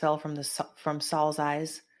scales fell from Saul's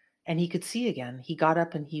eyes, and he could see again. He got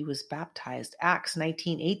up and he was baptized. Acts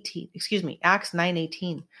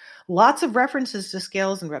 9:18. Lots of references to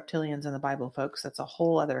scales and reptilians in the Bible, folks. That's a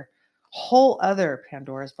whole other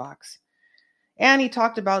Pandora's box. And he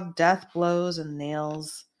talked about death blows and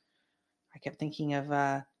nails. I kept thinking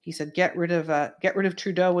of he said get rid of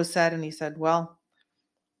Trudeau was said, and he said, well,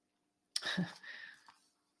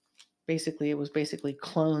 it was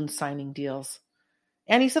clones signing deals.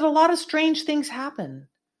 And he said a lot of strange things happen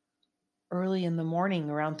early in the morning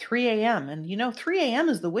around 3 a.m. And 3 a.m.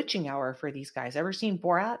 is the witching hour for these guys. Ever seen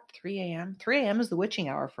Borat? 3 a.m.? 3 a.m. is the witching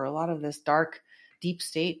hour for a lot of this dark, deep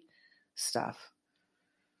state stuff.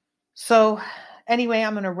 So anyway,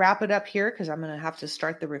 I'm going to wrap it up here because I'm going to have to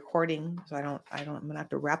start the recording. So I'm going to have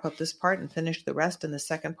to wrap up this part and finish the rest in the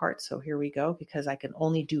second part. So here we go, because I can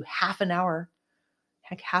only do half an hour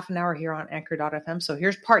here on Anchor.fm. So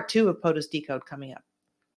here's part 2 of Potus Decode coming up.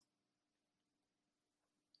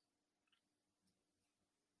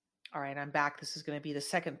 All right, I'm back. This is going to be the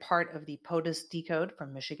second part of the Potus Decode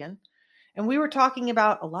from Michigan. And we were talking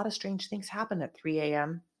about a lot of strange things happen at 3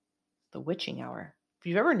 a.m., the witching hour. If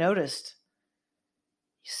you've ever noticed,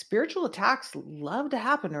 spiritual attacks love to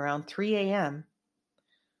happen around 3 a.m.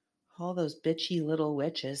 All those bitchy little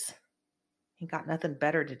witches ain't got nothing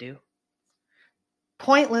better to do.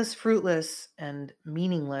 Pointless, fruitless, and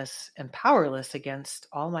meaningless, and powerless against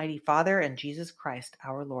Almighty Father and Jesus Christ,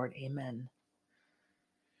 our Lord. Amen.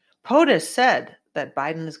 Potus said that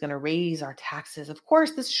Biden is going to raise our taxes. Of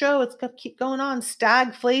course, this show, it's going to keep going on.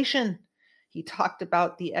 Stagflation. He talked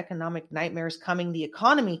about the economic nightmares coming. The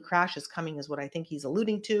economy crash is coming is what I think he's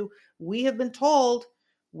alluding to. We have been told,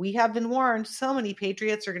 we have been warned, so many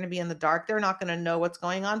patriots are going to be in the dark. They're not going to know what's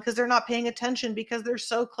going on because they're not paying attention, because they're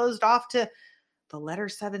so closed off to the letter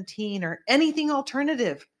 17 or anything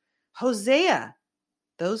alternative. Hosea,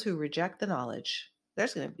 those who reject the knowledge.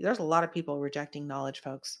 There's a lot of people rejecting knowledge,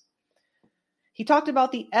 folks. He talked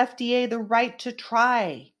about the FDA, the right to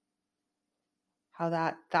try, how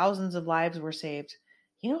that thousands of lives were saved.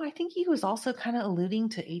 I think he was also kind of alluding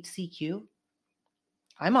to HCQ.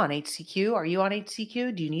 I'm on HCQ. Are you on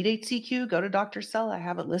HCQ? Do you need HCQ? Go to Dr. Sell. I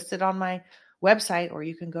have it listed on my website, or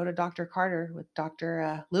you can go to Dr. Carter with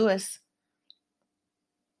Dr. Lewis.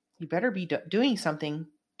 You better be doing something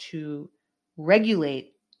to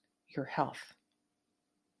regulate your health.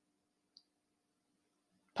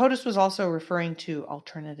 Potus was also referring to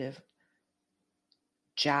alternative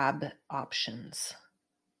jab options,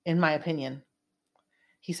 in my opinion.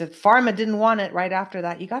 He said pharma didn't want it right after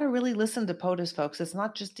that. You got to really listen to Potus, folks. It's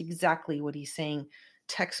not just exactly what he's saying,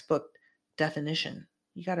 textbook definition.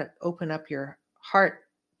 You got to open up your heart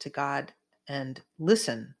to God and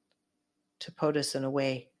listen to Potus in a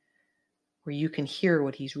way where you can hear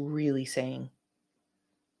what he's really saying.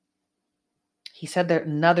 He said that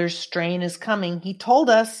another strain is coming. He told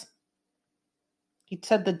us. He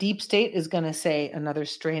said the deep state is going to say another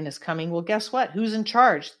strain is coming. Well, guess what? Who's in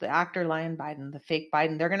charge? The actor Lion Biden, the fake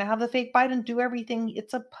Biden. They're going to have the fake Biden do everything.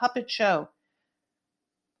 It's a puppet show.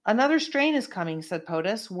 Another strain is coming, said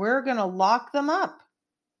Potus. We're going to lock them up.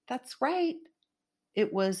 That's right.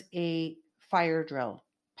 It was a fire drill.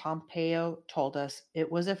 Pompeo told us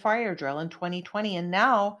it was a fire drill in 2020. And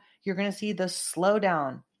now you're going to see the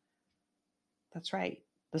slowdown. That's right.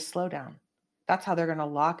 The slowdown. That's how they're going to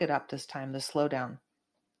lock it up this time, the slowdown.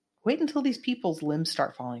 Wait until these people's limbs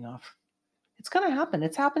start falling off. It's going to happen.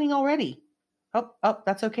 It's happening already. Oh,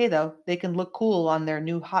 that's okay, though. They can look cool on their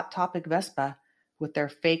new Hot Topic Vespa with their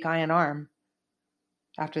fake iron arm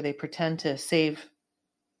after they pretend to save.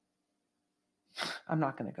 I'm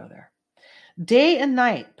not going to go there. Day and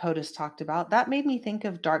night, Potus talked about. That made me think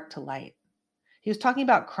of dark to light. He was talking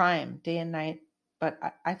about crime, day and night, but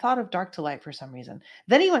I thought of dark to light for some reason.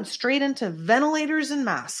 Then he went straight into ventilators and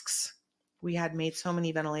masks. We had made so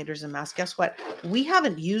many ventilators and masks. Guess what? We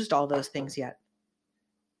haven't used all those things yet.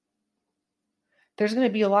 There's going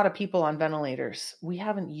to be a lot of people on ventilators. We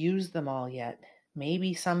haven't used them all yet.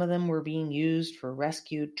 Maybe some of them were being used for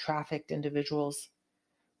rescued, trafficked individuals.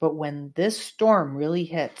 But when this storm really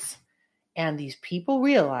hits and these people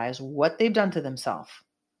realize what they've done to themselves,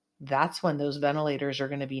 that's when those ventilators are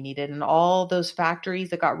going to be needed. And all those factories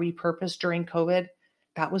that got repurposed during COVID,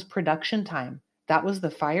 that was production time. That was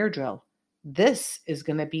the fire drill. This is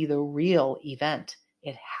going to be the real event.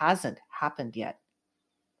 It hasn't happened yet.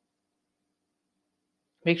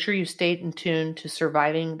 Make sure you stay in tune to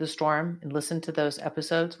Surviving the Storm and listen to those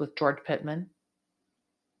episodes with George Pittman.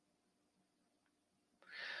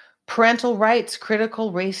 Parental rights,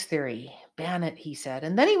 critical race theory. Ban it, he said.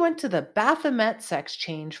 And then he went to the Baphomet sex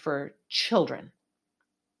change for children.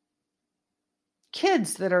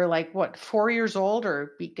 Kids that are like, 4 years old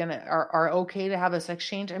are okay to have a sex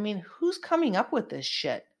change? I mean, who's coming up with this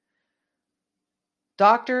shit?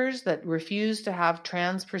 Doctors that refuse to have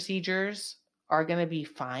trans procedures are going to be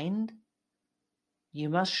fined. You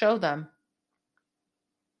must show them.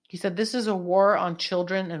 He said, this is a war on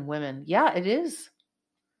children and women. Yeah, it is.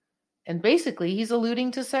 And basically, he's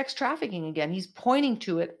alluding to sex trafficking again. He's pointing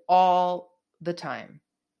to it all the time.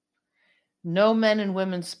 No men and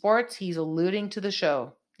women's sports. He's alluding to the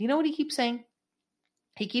show. You know what he keeps saying?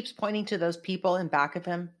 He keeps pointing to those people in back of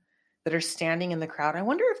him that are standing in the crowd. I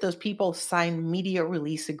wonder if those people sign media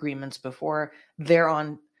release agreements before they're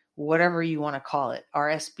on whatever you want to call it,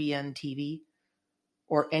 RSBN TV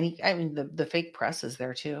or the fake press is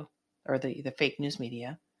there too, or the fake news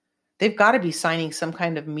media. They've got to be signing some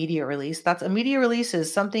kind of media release. A media release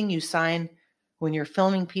is something you sign when you're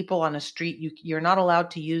filming people on a street. You're not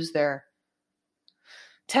allowed to use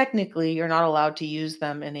technically, you're not allowed to use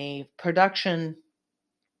them in a production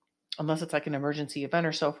unless it's like an emergency event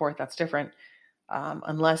or so forth. That's different.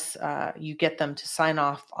 Unless you get them to sign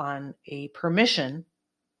off on a permission,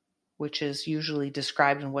 which is usually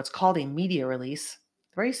described in what's called a media release.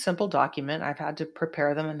 Very simple document. I've had to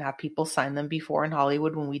prepare them and have people sign them before in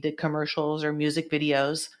Hollywood when we did commercials or music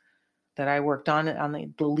videos that I worked on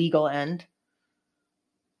the legal end.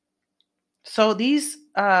 So these,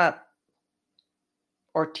 or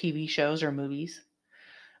TV shows or movies,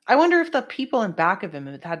 I wonder if the people in back of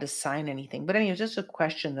him had to sign anything. But anyway, it was just a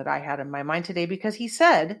question that I had in my mind today because he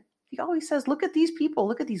always says, look at these people,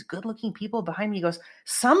 look at these good looking people behind me. He goes,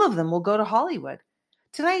 some of them will go to Hollywood.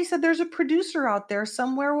 Tonight he said, there's a producer out there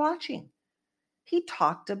somewhere watching. He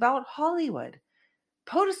talked about Hollywood.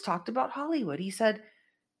 Potus talked about Hollywood. He said,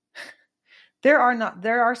 there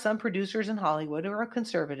are some producers in Hollywood who are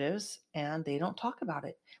conservatives and they don't talk about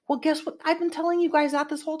it. Well, guess what? I've been telling you guys that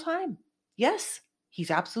this whole time. Yes,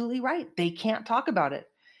 he's absolutely right. They can't talk about it.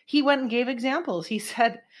 He went and gave examples. He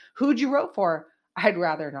said, who'd you vote for? I'd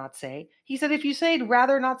rather not say. He said, if you say I'd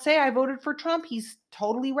rather not say, I voted for Trump. He's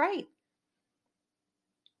totally right.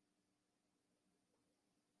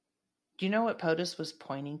 Do you know what POTUS was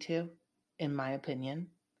pointing to, in my opinion?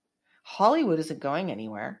 Hollywood isn't going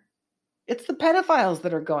anywhere. It's the pedophiles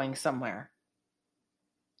that are going somewhere.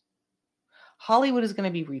 Hollywood is going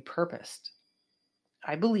to be repurposed.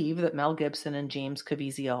 I believe that Mel Gibson and James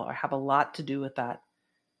Caviezel have a lot to do with that.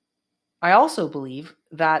 I also believe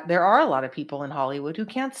that there are a lot of people in Hollywood who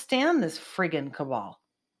can't stand this friggin' cabal.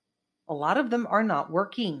 A lot of them are not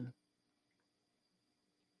working.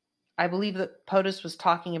 I believe that POTUS was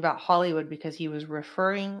talking about Hollywood because he was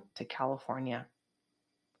referring to California.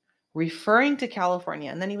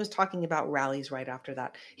 And then he was talking about rallies right after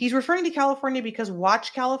that. He's referring to California because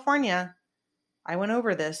watch California. I went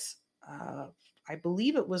over this. I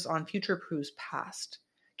believe it was on Future Proofs Past.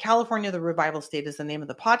 California, the Revival State is the name of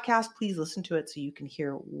the podcast. Please listen to it so you can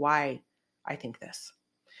hear why I think this.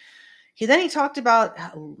 He talked about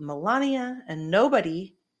Melania and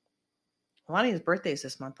nobody. Melania's birthday is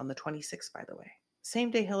this month on the 26th, by the way.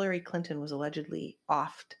 Same day Hillary Clinton was allegedly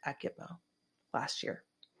offed at Gitmo last year.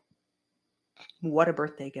 What a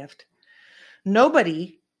birthday gift.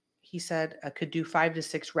 Nobody, he said, could do 5 to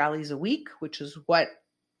 6 rallies a week, which is what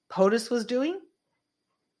POTUS was doing.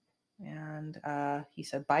 And he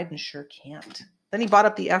said, Biden sure can't. Then he brought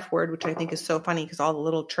up the F word, which I think is so funny because all the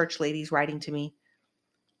little church ladies writing to me,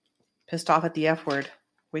 pissed off at the F word.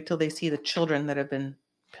 Wait till they see the children that have been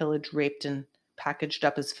pillaged, raped, and packaged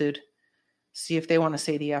up as food. See if they want to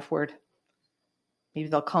say the F word. Maybe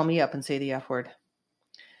they'll call me up and say the F word.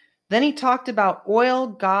 Then he talked about oil,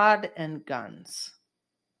 God, and guns.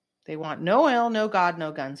 They want no oil, no God,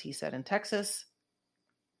 no guns, he said, in Texas.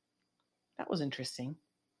 That was interesting.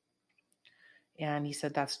 And he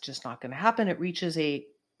said that's just not going to happen. It reaches a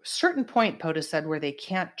certain point, POTUS said, where they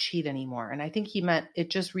can't cheat anymore. And I think he meant it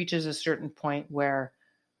just reaches a certain point where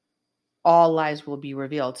all lies will be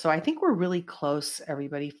revealed. So I think we're really close,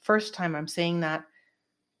 everybody. First time I'm saying that.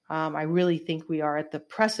 I really think we are at the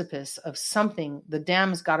precipice of something. The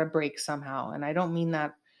dam's got to break somehow. And I don't mean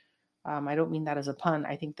that. I don't mean that as a pun.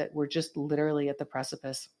 I think that we're just literally at the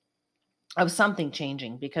precipice of something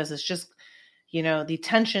changing, because it's just, the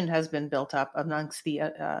tension has been built up amongst the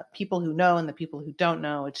people who know and the people who don't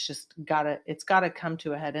know. It's just it's gotta come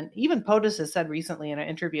to a head. And even Potus has said recently in an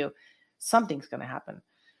interview, something's going to happen.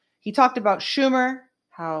 He talked about Schumer,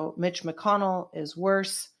 how Mitch McConnell is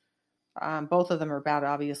worse. Both of them are bad,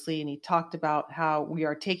 obviously. And he talked about how we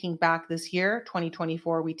are taking back this year,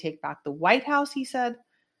 2024, we take back the White House, he said.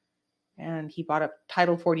 And he brought up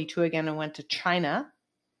Title 42 again and went to China.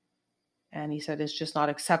 And he said it's just not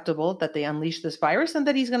acceptable that they unleash this virus and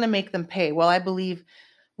that he's going to make them pay. Well, I believe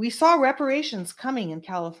we saw reparations coming in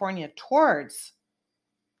California towards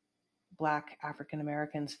Black African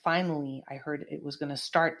Americans. Finally, I heard it was going to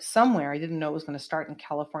start somewhere. I didn't know it was going to start in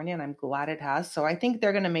California, and I'm glad it has. So I think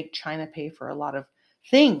they're going to make China pay for a lot of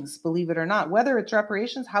things, believe it or not. Whether it's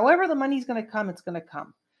reparations, however the money's going to come, it's going to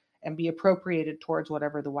come and be appropriated towards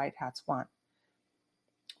whatever the white hats want.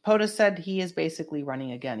 Potus said he is basically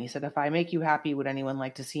running again. He said, if I make you happy, would anyone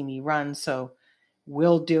like to see me run? So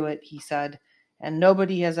we'll do it, he said. And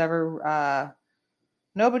nobody has ever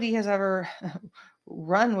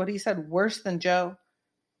run, what he said, worse than Joe.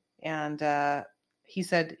 And he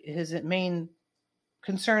said his main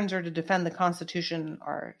concerns are to defend the Constitution,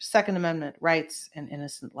 our Second Amendment rights, and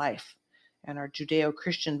innocent life, and our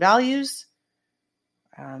Judeo-Christian values,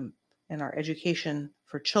 and our education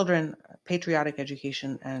for children, patriotic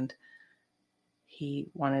education. And he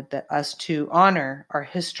wanted us to honor our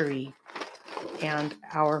history and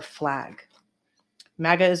our flag.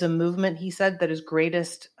 MAGA is a movement, he said, that is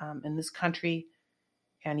greatest in this country.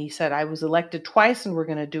 And he said, I was elected twice and we're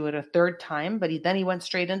going to do it a third time. But then he went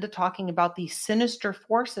straight into talking about the sinister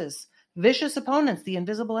forces, vicious opponents, the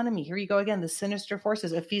invisible enemy. Here you go again, the sinister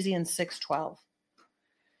forces, Ephesians 6:12.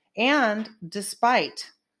 And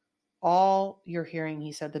despite all you're hearing,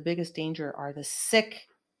 he said, the biggest danger are the sick,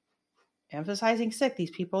 emphasizing sick. These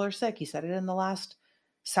people are sick. He said it in the last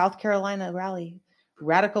South Carolina rally.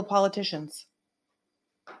 Radical politicians.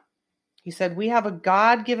 He said, we have a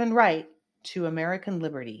God-given right to American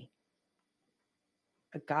liberty.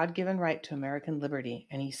 A God-given right to American liberty.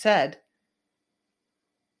 And he said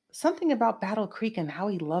something about Battle Creek and how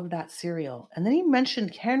he loved that cereal. And then he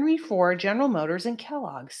mentioned Henry Ford, General Motors, and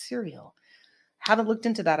Kellogg's cereal. Haven't looked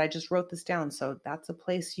into that. I just wrote this down. So that's a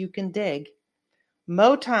place you can dig.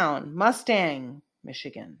 Motown, Mustang,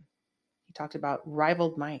 Michigan. He talked about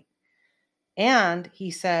rivaled might. And he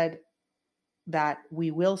said that we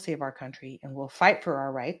will save our country and we'll fight for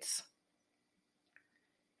our rights.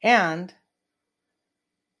 And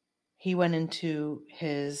he went into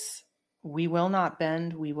his, we will not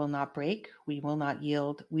bend, we will not break, we will not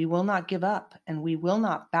yield, we will not give up, and we will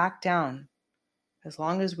not back down as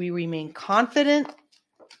long as we remain confident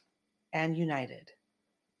and united.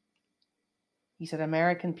 He said,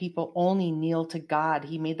 American people only kneel to God.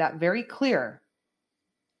 He made that very clear.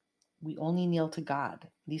 We only kneel to God.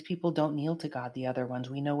 These people don't kneel to God, the other ones.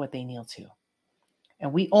 We know what they kneel to.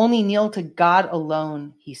 And we only kneel to God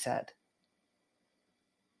alone, he said.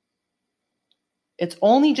 It's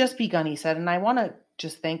only just begun, he said. And I want to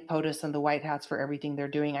just thank POTUS and the White Hats for everything they're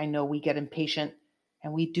doing. I know we get impatient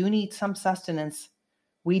and we do need some sustenance.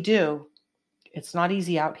 We do. It's not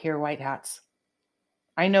easy out here, White Hats.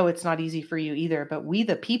 I know it's not easy for you either, but we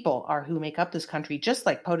the people are who make up this country, just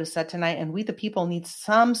like POTUS said tonight, and we the people need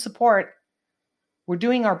some support. We're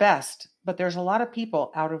doing our best, but there's a lot of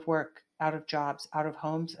people out of work, out of jobs, out of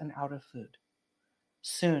homes, and out of food.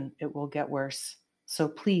 Soon it will get worse. So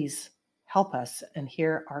please help us and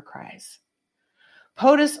hear our cries.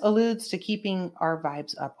 POTUS alludes to keeping our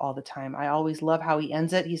vibes up all the time. I always love how he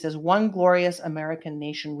ends it. He says, one glorious American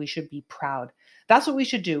nation, we should be proud. That's what we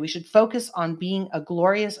should do. We should focus on being a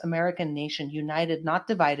glorious American nation, united, not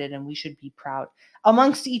divided, and we should be proud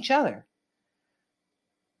amongst each other.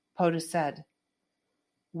 POTUS said,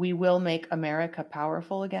 we will make America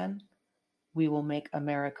powerful again. We will make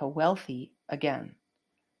America wealthy again.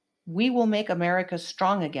 We will make America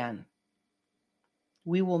strong again.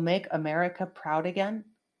 We will make America proud again.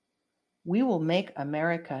 We will make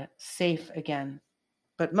America safe again.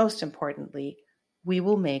 But most importantly, we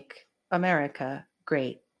will make America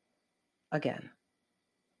great again.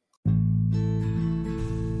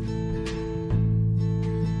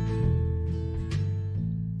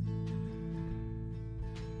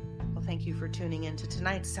 Well, thank you for tuning in to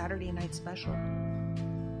tonight's Saturday night special.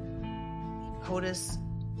 The POTUS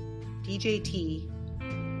DJT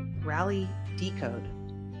Rally Decode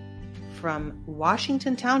from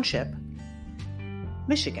Washington Township,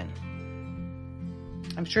 Michigan.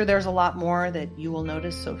 I'm sure there's a lot more that you will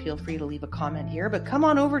notice, so feel free to leave a comment here. But come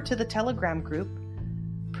on over to the Telegram group.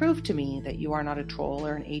 Prove to me that you are not a troll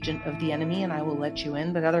or an agent of the enemy, and I will let you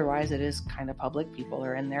in. But otherwise, it is kind of public. People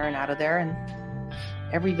are in there and out of there, and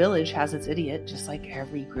every village has its idiot, just like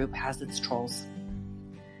every group has its trolls.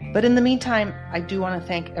 But in the meantime, I do want to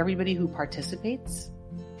thank everybody who participates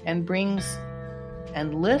and brings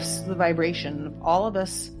and lifts the vibration of all of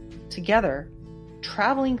us together,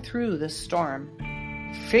 traveling through this storm,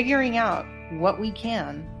 figuring out what we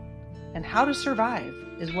can and how to survive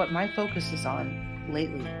is what my focus is on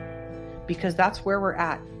lately, because that's where we're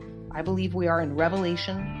at. I believe we are in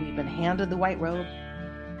revelation. We've been handed the white robe.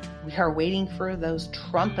 We are waiting for those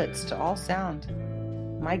trumpets to all sound.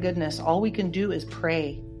 My goodness, all we can do is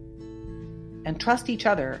pray and trust each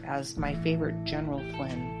other, as my favorite General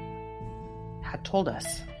Flynn had told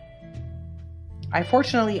us. I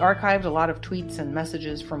fortunately archived a lot of tweets and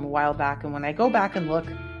messages from a while back, and when I go back and look,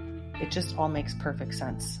 it just all makes perfect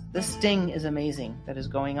sense. This sting is amazing that is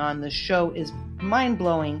going on. This show is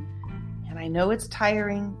mind-blowing, and I know it's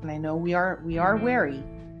tiring, and I know we are wary,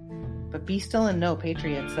 but be still and know,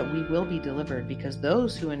 patriots, that we will be delivered, because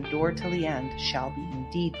those who endure till the end shall be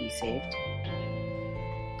indeed be saved.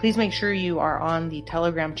 Please make sure you are on the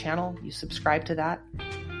Telegram channel. You subscribe to that,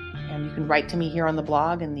 and you can write to me here on the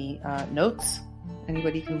blog in the notes.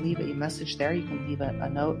 Anybody can leave a message there. You can leave a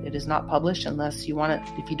note. It is not published unless you want it.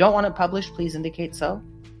 If you don't want it published, please indicate so.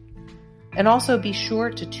 And also be sure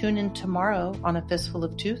to tune in tomorrow on A Fistful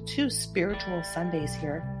of Truth, 2 Spiritual Sundays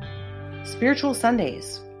here. Spiritual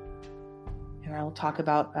Sundays. And I will talk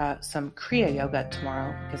about some Kriya Yoga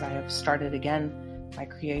tomorrow, because I have started again my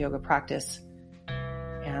Kriya Yoga practice.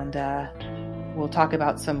 And we'll talk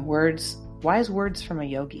about some words, wise words from a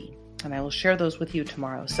yogi. And I will share those with you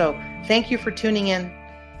tomorrow. So thank you for tuning in.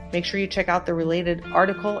 Make sure you check out the related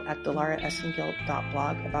article at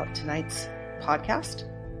delaraessengilt.blog about tonight's podcast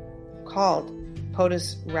called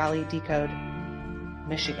Potus Rally Decode,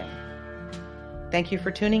 Michigan. Thank you for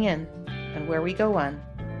tuning in. And where we go one,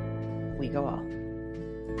 we go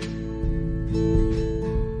all.